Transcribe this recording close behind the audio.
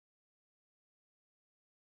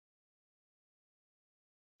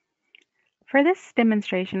For this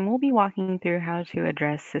demonstration, we'll be walking through how to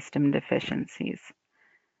address system deficiencies.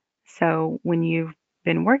 So when you've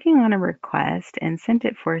been working on a request and sent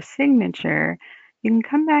it for a signature, you can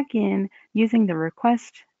come back in using the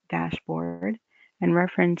request dashboard and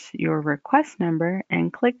reference your request number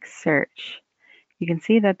and click search. You can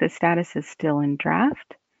see that the status is still in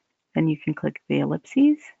draft. Then you can click the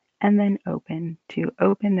ellipses and then open to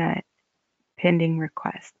open that pending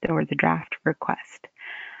request or the draft request.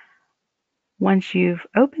 Once you've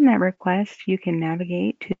opened that request, you can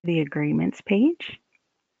navigate to the agreements page.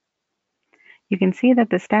 You can see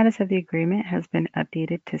that the status of the agreement has been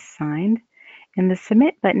updated to signed, and the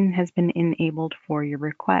submit button has been enabled for your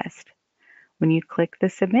request. When you click the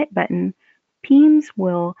submit button, PEMS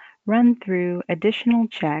will run through additional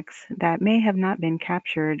checks that may have not been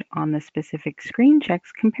captured on the specific screen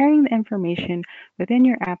checks, comparing the information within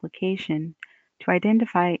your application to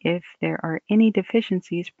identify if there are any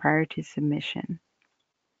deficiencies prior to submission.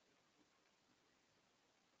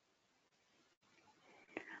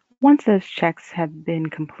 Once those checks have been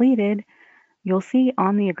completed, you'll see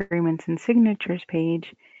on the Agreements and Signatures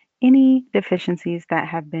page any deficiencies that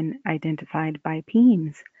have been identified by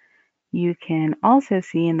PEMS. You can also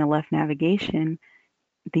see in the left navigation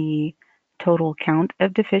the total count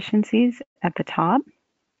of deficiencies at the top,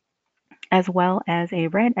 as well as a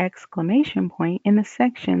red exclamation point in the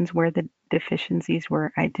sections where the deficiencies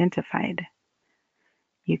were identified.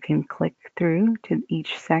 You can click through to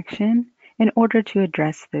each section in order to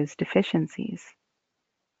address those deficiencies.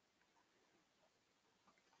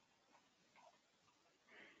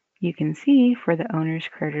 You can see for the owners,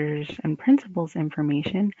 creditors, and principals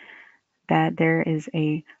information that there is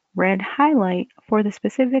a red highlight for the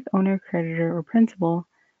specific owner, creditor, or principal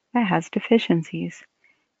that has deficiencies.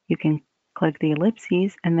 You can click the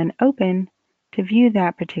ellipses and then open to view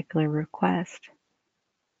that particular request.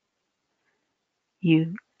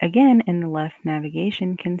 You, again, in the left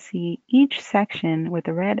navigation, can see each section with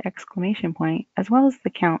a red exclamation point, as well as the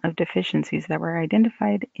count of deficiencies that were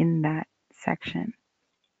identified in that section.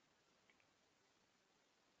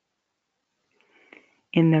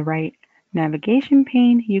 In the right navigation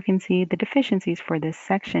pane, you can see the deficiencies for this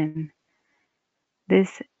section.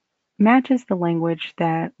 This matches the language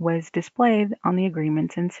that was displayed on the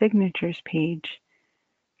Agreements and Signatures page.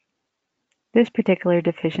 This particular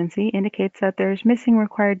deficiency indicates that there is missing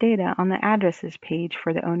required data on the addresses page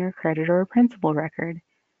for the owner, creditor, or principal record.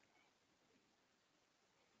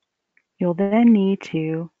 You'll then need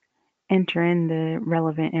to enter in the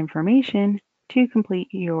relevant information to complete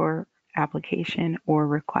your application or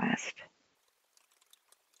request.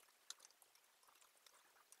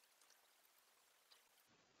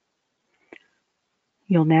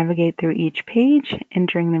 You'll navigate through each page,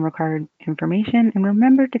 entering the required information, and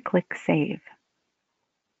remember to click Save.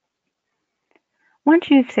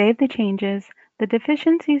 Once you've saved the changes, the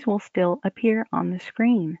deficiencies will still appear on the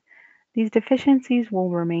screen. These deficiencies will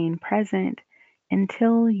remain present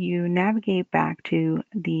until you navigate back to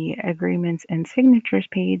the Agreements and Signatures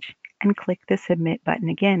page and click the Submit button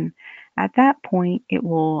again. At that point, it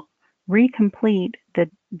will recomplete the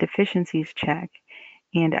deficiencies check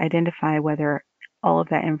and identify whether all of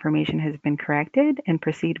that information has been corrected and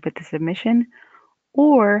proceed with the submission,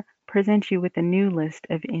 or present you with a new list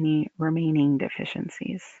of any remaining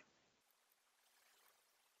deficiencies.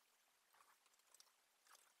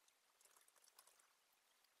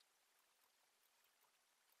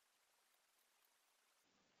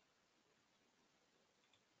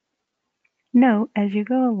 Note, as you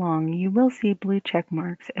go along, you will see blue check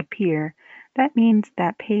marks appear. That means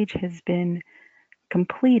that page has been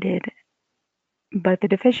completed, but the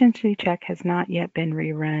deficiency check has not yet been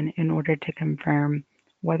rerun in order to confirm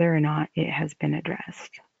whether or not it has been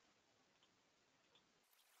addressed.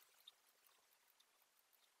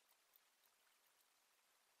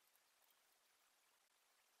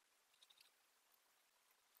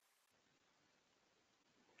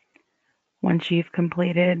 Once you've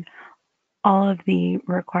completed all of the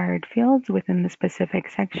required fields within the specific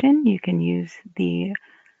section, you can use the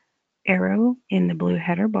arrow in the blue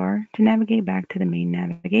header bar to navigate back to the main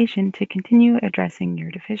navigation to continue addressing your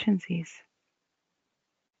deficiencies.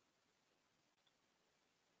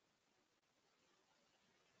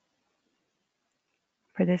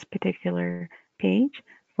 For this particular page,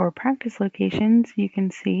 for practice locations, you can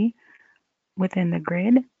see within the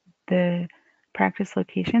grid the practice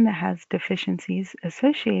location that has deficiencies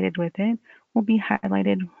associated with it will be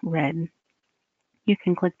highlighted red. You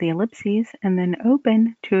can click the ellipses and then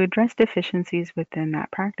open to address deficiencies within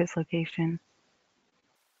that practice location.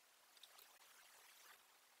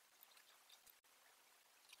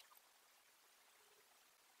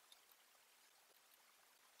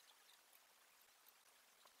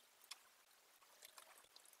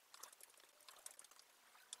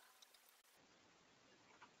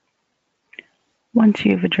 Once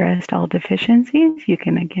you've addressed all deficiencies, you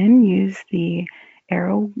can again use the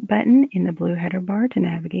arrow button in the blue header bar to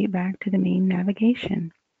navigate back to the main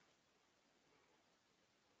navigation.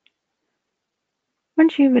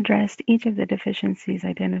 Once you've addressed each of the deficiencies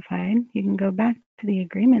identified, you can go back to the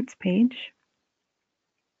agreements page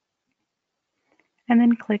and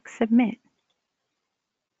then click Submit.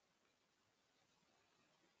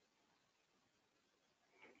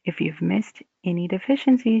 If you've missed any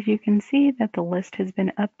deficiencies, you can see that the list has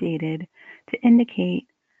been updated to indicate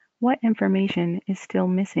what information is still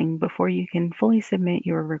missing before you can fully submit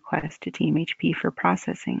your request to Team HP for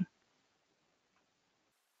processing.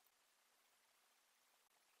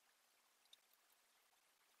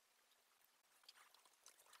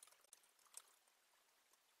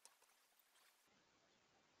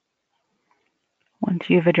 Once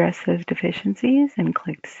you've addressed those deficiencies and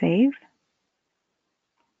clicked Save,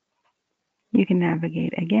 you can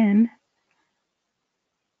navigate again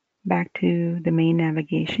back to the main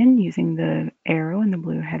navigation using the arrow in the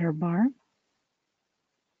blue header bar.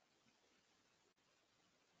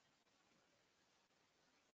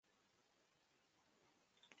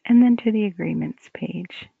 And then to the agreements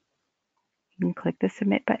page. You can click the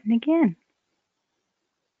Submit button again.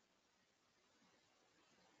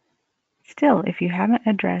 Still, if you haven't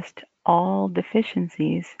addressed all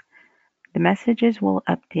deficiencies, the messages will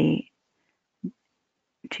update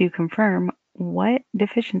to confirm what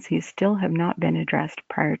deficiencies still have not been addressed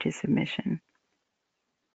prior to submission.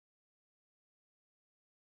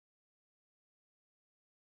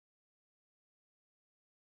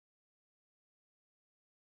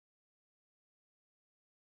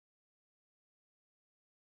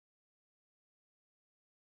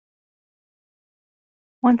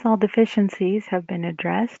 Once all deficiencies have been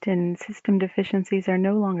addressed and system deficiencies are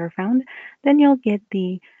no longer found, then you'll get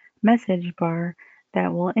the message bar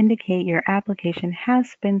that will indicate your application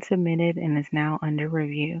has been submitted and is now under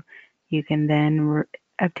review. You can then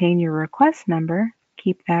obtain your request number,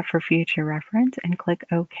 keep that for future reference, and click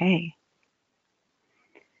OK.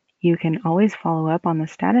 You can always follow up on the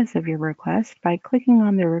status of your request by clicking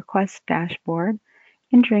on the request dashboard,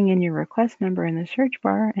 entering in your request number in the search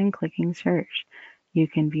bar, and clicking Search. You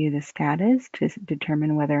can view the status to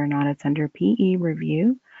determine whether or not it's under PE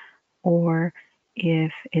review or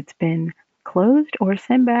if it's been closed or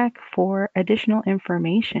sent back for additional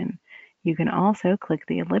information. You can also click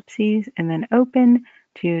the ellipses and then open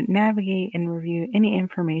to navigate and review any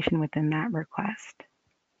information within that request.